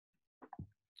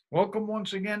Welcome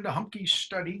once again to Humke's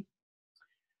Study.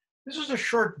 This is a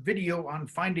short video on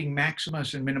finding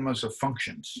maximas and minimas of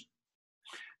functions.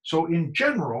 So in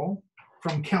general,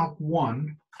 from Calc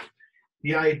 1,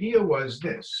 the idea was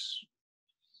this,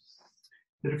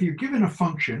 that if you're given a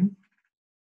function,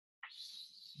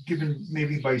 given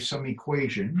maybe by some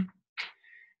equation,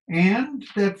 and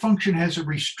that function has a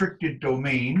restricted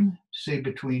domain, say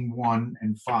between 1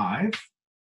 and 5,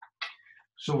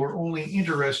 so we're only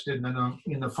interested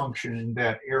in the function in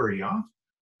that area,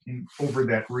 over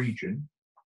that region.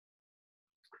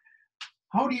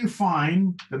 How do you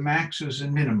find the maxes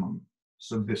and minimums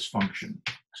of this function,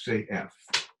 say f?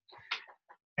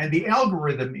 And the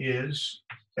algorithm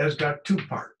has got two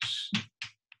parts.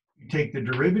 You take the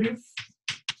derivative,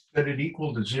 set it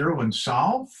equal to 0 and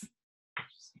solve.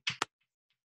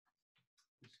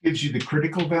 This gives you the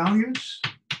critical values.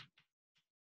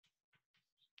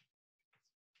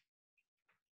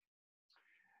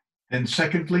 Then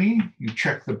secondly, you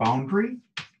check the boundary.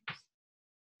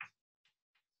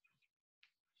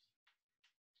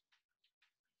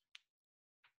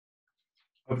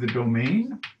 Of the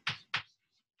domain.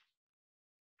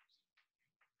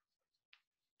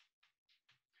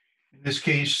 In this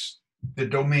case, the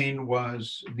domain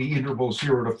was the interval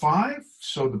 0 to 5,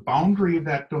 so the boundary of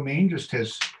that domain just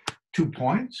has 2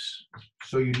 points.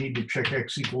 So you need to check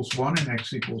x equals 1 and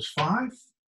x equals 5.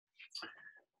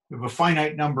 We have a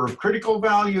finite number of critical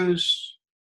values.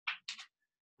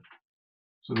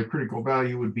 So the critical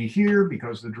value would be here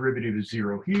because the derivative is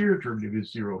 0 here, derivative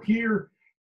is 0 here.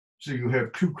 So you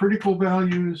have 2 critical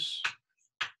values.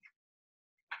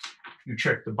 You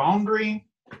check the boundary,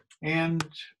 and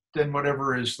then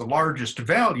whatever is the largest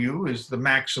value is the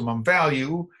maximum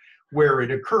value. Where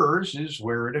it occurs is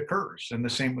where it occurs, and the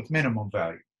same with minimum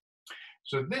value.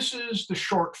 So this is the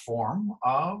short form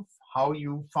of how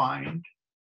you find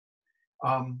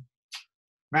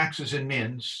maxes and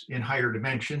mins in higher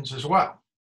dimensions as well.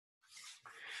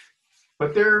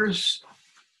 But there's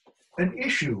an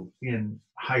issue in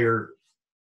higher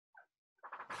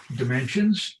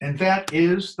dimensions, and that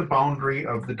is the boundary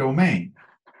of the domain.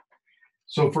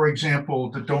 So for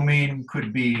example, the domain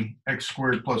could be x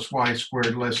squared plus y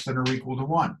squared less than or equal to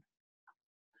 1.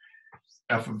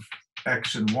 F of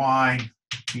x and y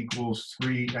equals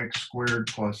 3x squared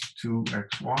plus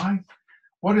 2xy.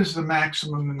 What is the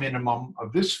maximum and minimum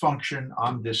of this function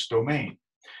on this domain?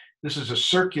 This is a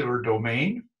circular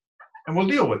domain, and we'll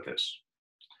deal with this.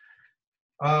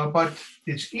 But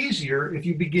it's easier if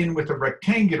you begin with a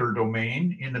rectangular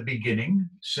domain in the beginning,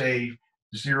 say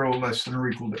 0 less than or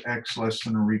equal to x less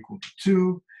than or equal to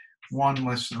 2, 1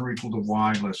 less than or equal to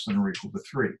y less than or equal to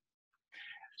 3.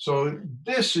 So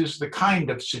this is the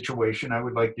kind of situation I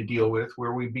would like to deal with,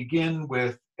 where we begin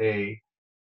with a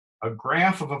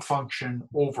graph of a function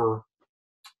over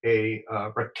a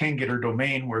rectangular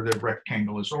domain where the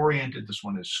rectangle is oriented. This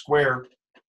one is square.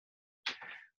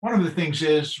 One of the things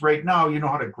is, right now, you know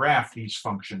how to graph these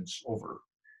functions over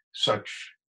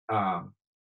such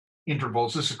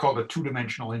intervals. This is called a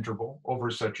two-dimensional interval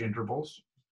over such intervals.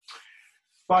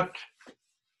 But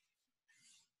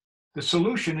the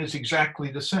solution is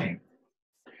exactly the same.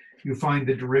 You find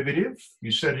the derivative,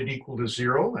 you set it equal to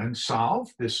 0 and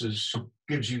solve. This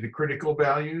gives you the critical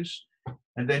values,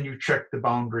 and then you check the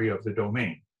boundary of the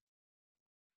domain.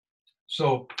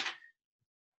 So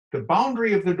the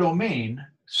boundary of the domain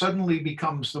suddenly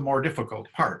becomes the more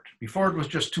difficult part. Before it was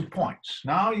just 2 points.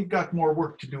 Now you've got more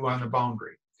work to do on the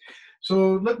boundary.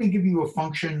 So let me give you a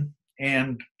function,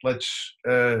 and let's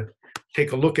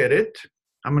take a look at it.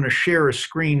 I'm going to share a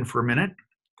screen for a minute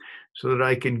so that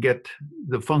I can get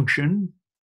the function.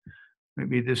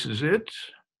 Maybe this is it.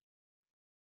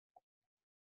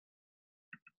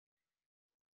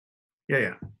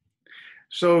 Yeah.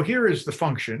 So here is the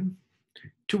function,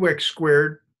 2x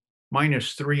squared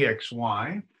minus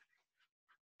 3xy.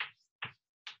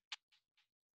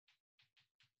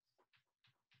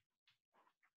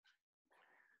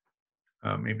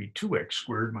 Maybe 2x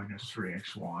squared minus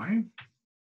 3xy.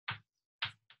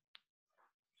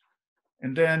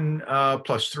 And then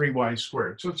plus 3y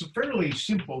squared. So it's a fairly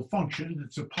simple function.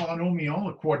 It's a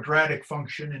polynomial, a quadratic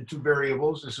function in 2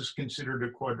 variables. This is considered a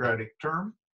quadratic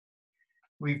term.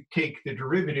 We take the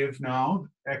derivative now,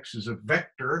 x is a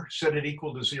vector, set it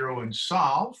equal to 0 and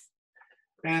solve.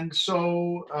 And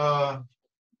so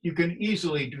you can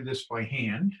easily do this by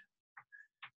hand.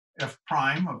 F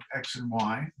prime of x and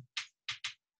y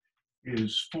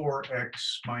is 4x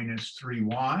minus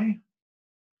 3y,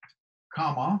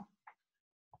 comma,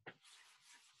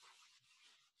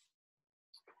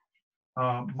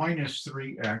 minus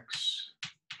 3x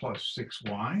plus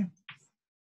 6y.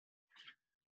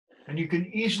 And you can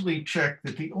easily check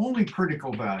that the only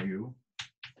critical value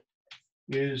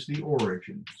is the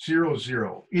origin. 0,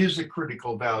 0 is a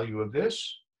critical value of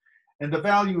this, and the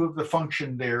value of the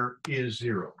function there is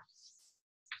 0.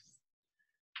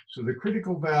 So the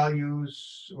critical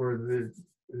values, or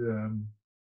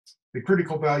the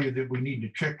critical value that we need to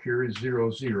check here is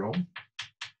 0, 0.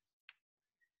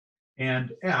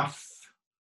 And f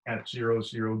at 0,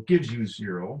 0 gives you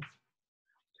 0.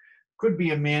 Could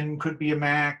be a min, could be a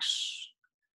max,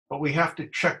 but we have to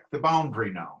check the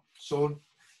boundary now. So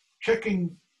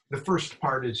checking the first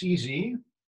part is easy.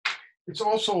 It's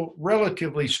also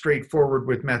relatively straightforward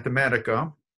with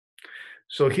Mathematica.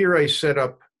 So here I set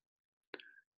up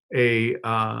the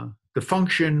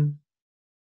function,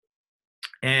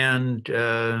 and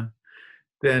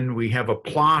then we have a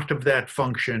plot of that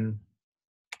function.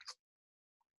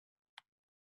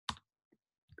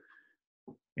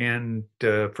 And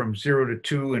from 0 to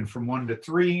 2 and from 1 to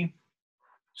 3.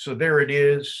 So there it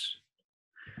is.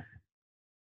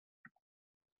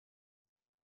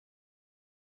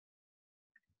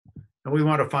 And we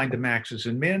want to find the maxes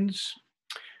and mins.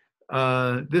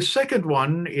 The second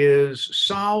one is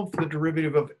solve the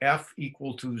derivative of f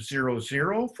equal to 0,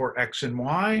 0 for x and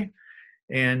y.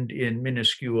 And in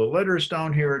minuscule letters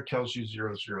down here, it tells you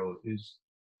 0, 0 is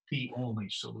the only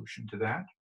solution to that.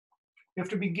 You have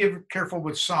to be careful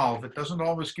with solve. It doesn't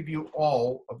always give you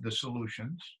all of the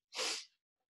solutions.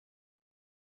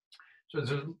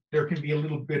 So there can be a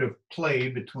little bit of play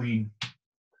between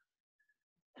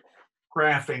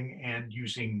graphing and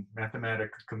using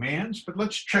Mathematica commands, but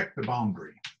let's check the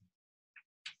boundary.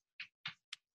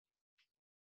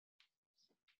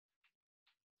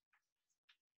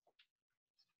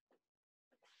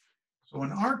 So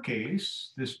in our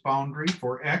case, this boundary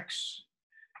for x,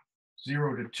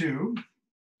 0 to 2,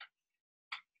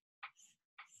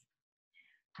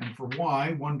 and for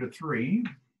y, 1 to 3.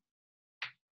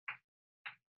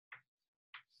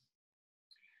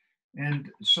 And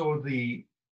so the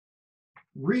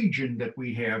region that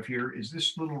we have here is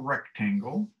this little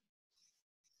rectangle,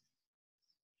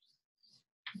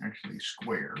 actually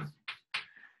square.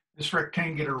 This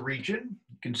rectangular region,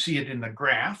 you can see it in the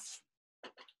graph.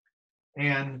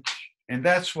 And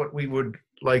that's what we would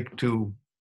like to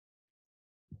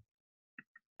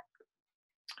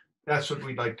That's what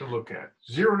we'd like to look at.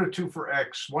 0 to 2 for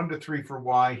x, 1 to 3 for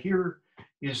y. Here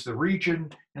is the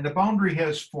region, and the boundary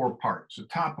has 4 parts, a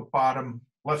top, a bottom,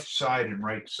 left side, and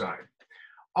right side.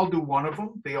 I'll do one of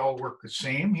them. They all work the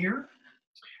same here.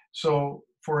 So,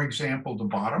 for example, the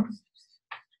bottom.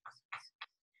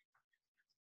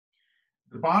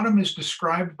 The bottom is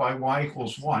described by y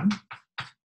equals 1.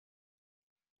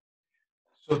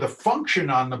 So the function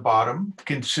on the bottom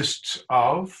consists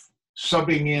of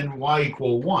subbing in y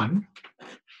equal 1,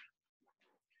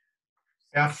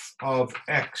 f of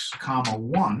x comma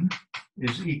 1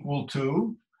 is equal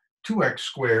to 2x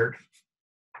squared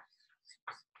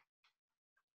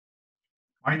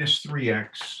minus 3x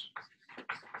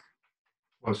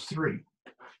plus 3.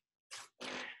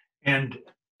 And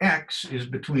x is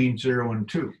between 0 and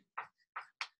 2.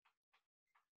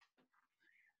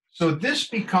 So this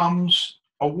becomes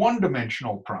a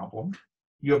one-dimensional problem.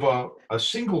 You have a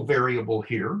single variable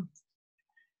here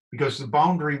because the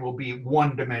boundary will be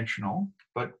one-dimensional.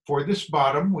 But for this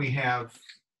bottom, we have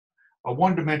a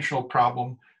one-dimensional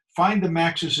problem. Find the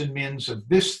maxes and mins of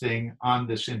this thing on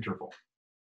this interval.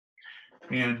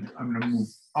 And I'm going to move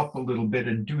up a little bit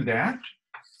and do that.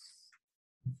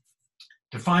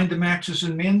 To find the maxes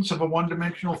and mins of a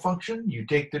one-dimensional function, you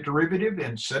take the derivative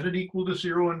and set it equal to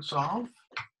 0 and solve.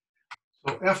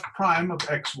 So f prime of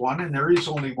x1, and there is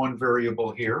only one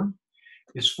variable here,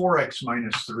 is 4x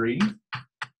minus 3.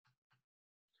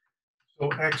 So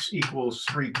x equals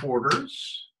 3/4,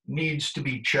 needs to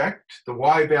be checked. The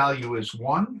y value is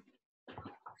 1,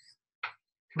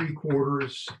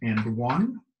 3/4 and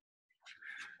 1.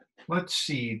 Let's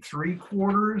see,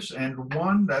 3/4 and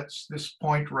 1, that's this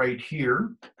point right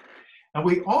here. And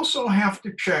we also have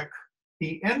to check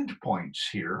the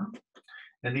endpoints here.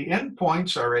 And the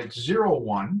endpoints are at 0,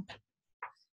 1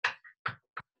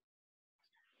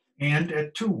 and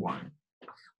at 2, 1.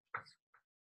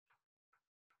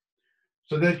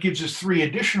 So that gives us 3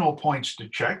 additional points to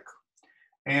check.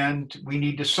 And we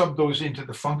need to sub those into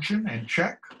the function and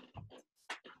check.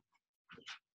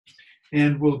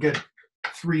 And we'll get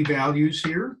 3 values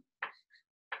here.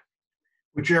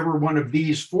 Whichever one of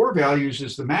these 4 values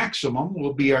is the maximum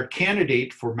will be our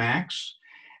candidate for max.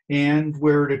 And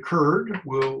where it occurred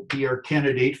will be our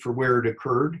candidate for where it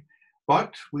occurred.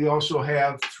 But we also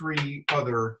have 3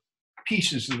 other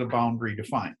pieces of the boundary to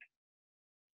find.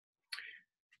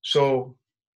 So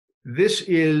this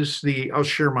is I'll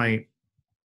share my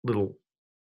little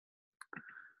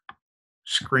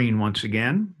screen once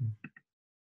again.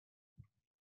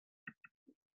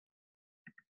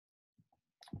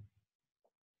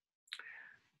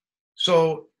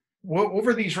 So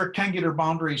over these rectangular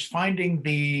boundaries, finding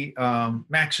the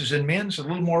maxes and mins, a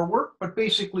little more work, but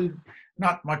basically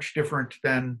not much different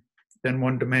than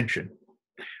one dimension.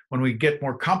 When we get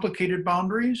more complicated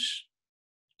boundaries,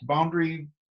 the boundary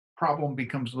problem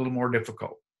becomes a little more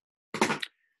difficult.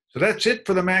 So that's it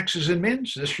for the maxes and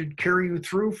mins. This should carry you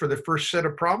through for the first set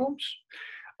of problems.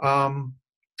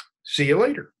 See you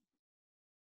later.